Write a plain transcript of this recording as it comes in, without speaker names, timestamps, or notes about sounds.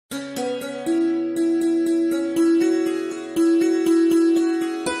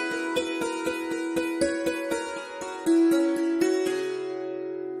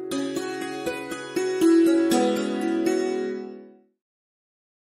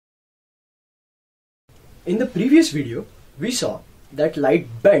In the previous video, we saw that light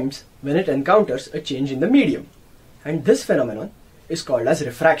bends when it encounters a change in the medium, and this phenomenon is called as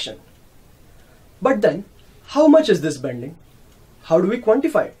refraction. But then, how much is this bending? How do we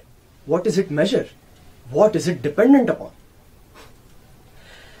quantify it? What is it measured? What is it dependent upon?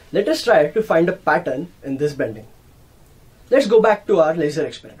 Let us try to find a pattern in this bending. Let's go back to our laser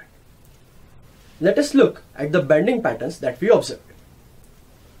experiment. Let us look at the bending patterns that we observed.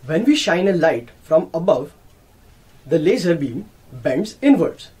 When we shine a light from above, the laser beam bends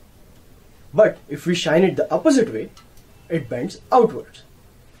inwards. But if we shine it the opposite way, it bends outwards.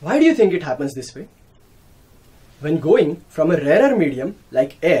 Why do you think it happens this way? When going from a rarer medium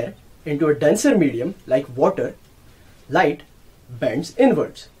like air into a denser medium like water, light bends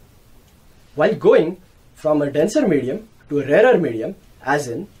inwards. While going from a denser medium to a rarer medium, as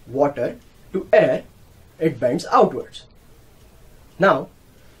in water, to air, it bends outwards. Now,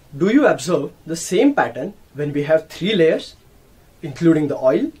 do you observe the same pattern when we have 3 layers, including the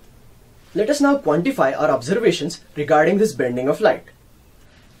oil? Let us now quantify our observations regarding this bending of light.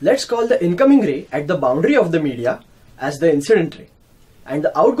 Let's call the incoming ray at the boundary of the media as the incident ray, and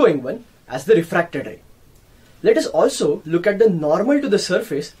the outgoing one as the refracted ray. Let us also look at the normal to the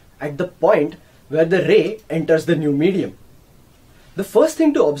surface at the point where the ray enters the new medium. The first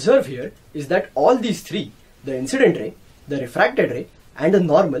thing to observe here is that all these 3, the incident ray, the refracted ray, and the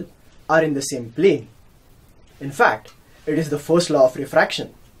normal, are in the same plane. In fact, it is the first law of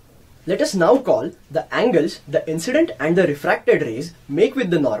refraction. Let us now call the angles the incident and the refracted rays make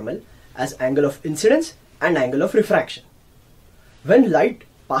with the normal as angle of incidence and angle of refraction. When light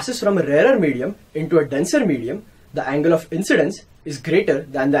passes from a rarer medium into a denser medium, the angle of incidence is greater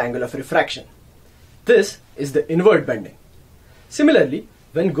than the angle of refraction. This is the inward bending. Similarly,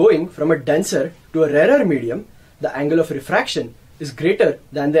 when going from a denser to a rarer medium, the angle of refraction is greater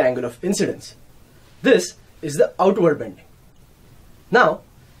than the angle of incidence. This is the outward bending. Now,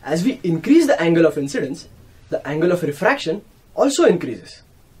 as we increase the angle of incidence, the angle of refraction also increases.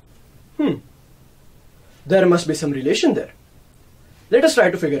 There must be some relation there. Let us try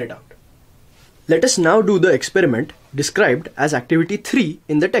to figure it out. Let us now do the experiment described as activity 3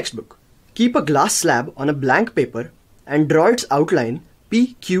 in the textbook. Keep a glass slab on a blank paper and draw its outline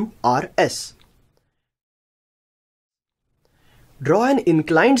PQRS. Draw an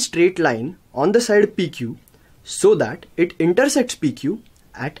inclined straight line on the side PQ so that it intersects PQ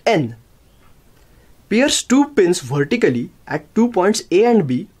at N. Pierce 2 pins vertically at 2 points A and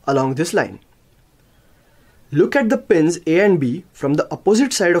B along this line. Look at the pins A and B from the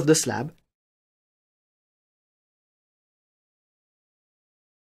opposite side of the slab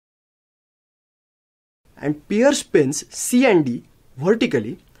and pierce pins C and D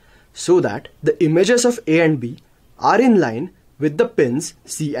vertically so that the images of A and B are in line with the pins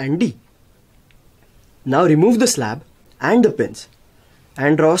C and D. Now remove the slab and the pins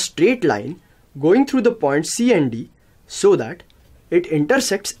and draw a straight line going through the points C and D so that it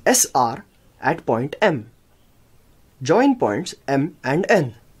intersects SR at point M. Join points M and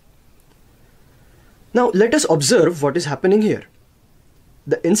N. Now let us observe what is happening here.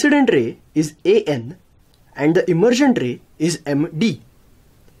 The incident ray is AN and the emergent ray is MD.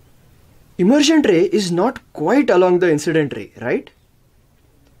 Emergent ray is not quite along the incident ray, right?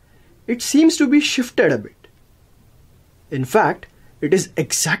 It seems to be shifted a bit. In fact, it is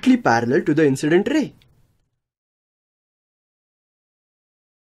exactly parallel to the incident ray.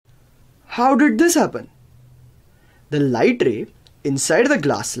 How did this happen? The light ray inside the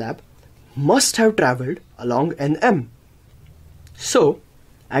glass slab must have travelled along NM. So,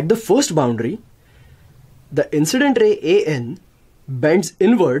 at the first boundary, the incident ray AN bends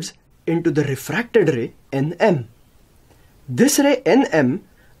inwards into the refracted ray NM. This ray NM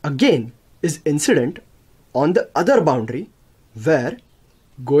again is incident on the other boundary where,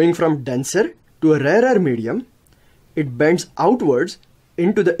 going from denser to a rarer medium, it bends outwards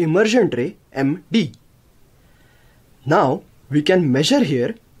into the emergent ray MD. Now we can measure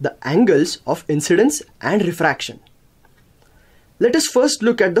here the angles of incidence and refraction. Let us first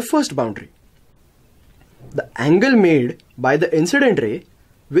look at the first boundary. The angle made by the incident ray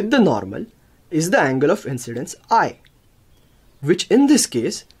with the normal is the angle of incidence I, which in this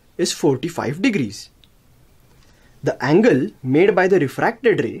case is 45 degrees. The angle made by the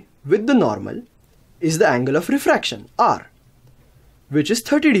refracted ray with the normal is the angle of refraction R, which is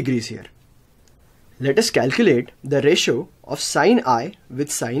 30 degrees here. Let us calculate the ratio of sin I with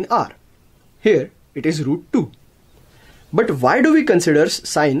sin R. Here it is √2. But why do we consider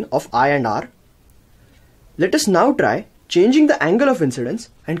sine of I and R? Let us now try changing the angle of incidence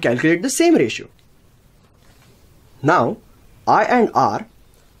and calculate the same ratio. Now I and R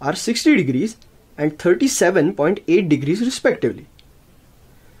are 60 degrees and 37.8 degrees respectively.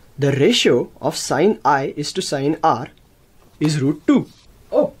 The ratio of sine I is to sine R is root 2.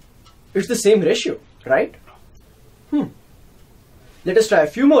 Oh, it's the same ratio, right? Let us try a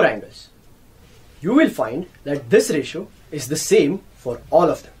few more angles. You will find that this ratio is the same for all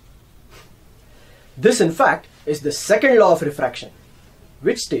of them. This in fact is the second law of refraction,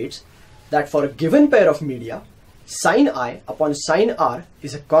 which states that for a given pair of media, sine I upon sine R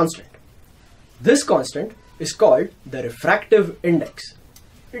is a constant. This constant is called the refractive index.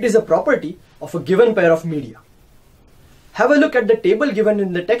 It is a property of a given pair of media. Have a look at the table given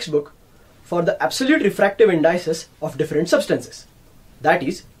in the textbook for the absolute refractive indices of different substances. That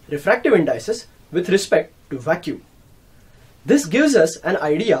is, refractive indices with respect to vacuum. This gives us an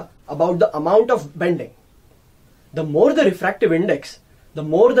idea about the amount of bending. The more the refractive index, the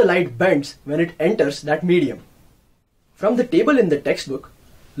more the light bends when it enters that medium. From the table in the textbook,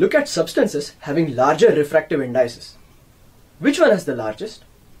 look at substances having larger refractive indices. Which one has the largest?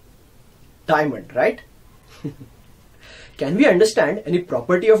 Diamond, right? Can we understand any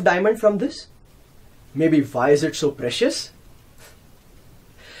property of diamond from this? Maybe why is it so precious?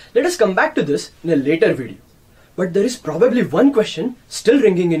 Let us come back to this in a later video. But there is probably one question still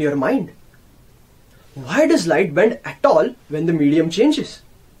ringing in your mind. Why does light bend at all when the medium changes?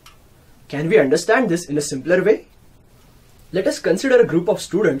 Can we understand this in a simpler way? Let us consider a group of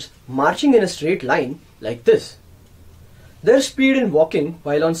students marching in a straight line like this. Their speed in walking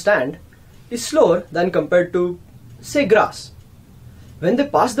while on stand is slower than compared to, say, grass. When they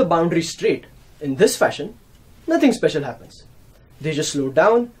pass the boundary straight in this fashion, nothing special happens. They just slow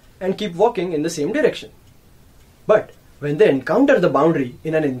down and keep walking in the same direction. But when they encounter the boundary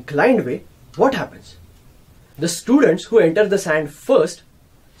in an inclined way, what happens? The students who enter the sand first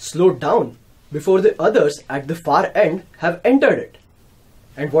slow down before the others at the far end have entered it.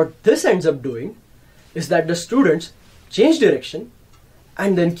 And what this ends up doing is that the students change direction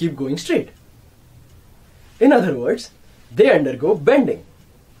and then keep going straight. In other words, they undergo bending.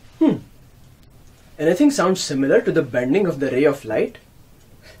 Anything sound similar to the bending of the ray of light?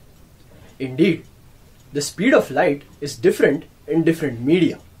 Indeed, the speed of light is different in different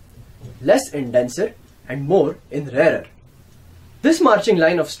media, less in denser and more in rarer. This marching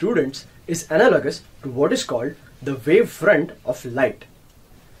line of students is analogous to what is called the wave front of light.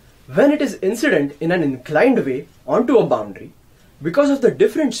 When it is incident in an inclined way onto a boundary, because of the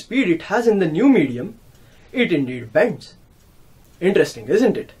different speed it has in the new medium, it indeed bends. Interesting,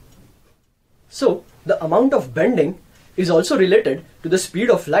 isn't it? So, the amount of bending is also related to the speed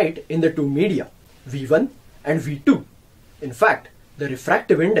of light in the two media, V1 and V2. In fact, the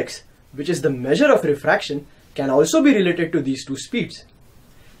refractive index, which is the measure of refraction, can also be related to these two speeds.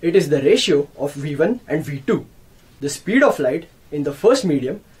 It is the ratio of V1 and V2, the speed of light in the first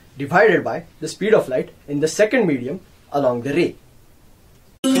medium divided by the speed of light in the second medium along the ray.